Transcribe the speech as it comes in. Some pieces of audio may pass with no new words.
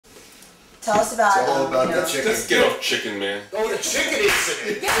Tell us about. It's all about the chicken. Let's get off chicken, man. Oh, the chicken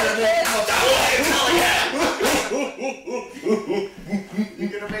incident. You're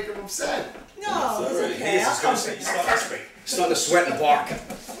gonna make him upset. No, it's okay. I'll comfort him. Starting to sweat and bark.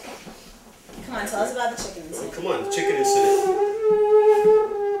 Come on, tell us about the chicken incident. Come on, the chicken incident.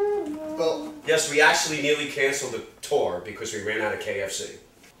 Well, Yes, we actually nearly canceled the tour because we ran out of KFC.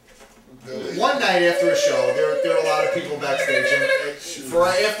 one night after a show, there were a lot of people backstage, and for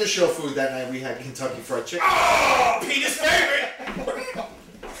our after-show food that night, we had Kentucky Fried Chicken. Oh, Peter's favorite!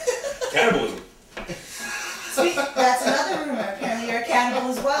 Cannibalism. That's another rumor. Apparently you're a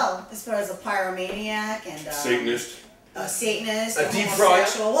cannibal as well, as far as a pyromaniac and Satanist. a Satanist, A a deep fryer.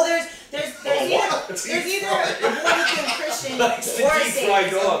 homosexual. Well, there's either a born-again Christian Likes to or a deep fry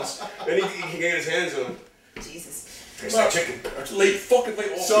Satanist. dogs. Anything he can get his hands on. Jesus. Tastes like chicken. That's late, fucking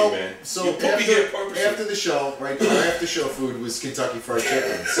late off So, you, man. so You put me here purposely. after the show, right, our after-show food was Kentucky Fried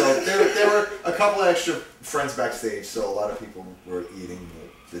Chicken. So there were a couple extra friends backstage, so a lot of people were eating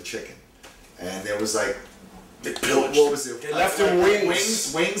the chicken. And there was like, They pillaged. what was it? They left him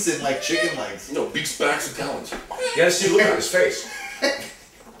wings. Wings and like chicken legs. No, beaks, backs, and talons. You gotta see the look on his face.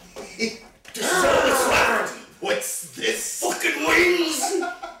 What's this? Fucking wings!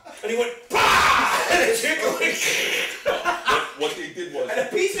 And he went, bah! And the chicken went. What they did was... And a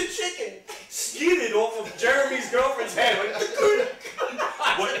piece of chicken skidded off of Jeremy's girlfriend's head. Like,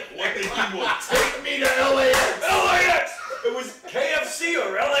 What they did was... take me to LAX! LAX! It was KFC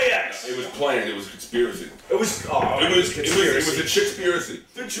or LAX. It was planned. It was a conspiracy. It was, It was a chick-spiracy.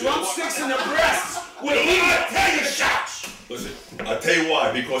 the drumsticks and the breasts with Italian shots. Listen, I'll tell you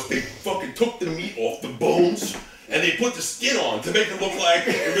why. Because they fucking took the meat off the bones and they put the skin on to make it look like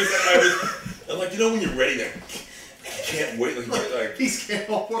it was. I'm like, you know when you're ready, like, you can't wait. Like He's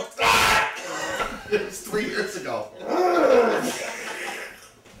getting all worked up. It was 3 years ago.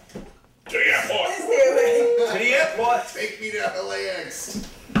 to the airport. To the airport. Take me to LAX.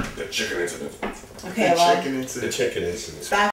 The chicken incident. Okay, The well, chicken incident. The chicken incident. back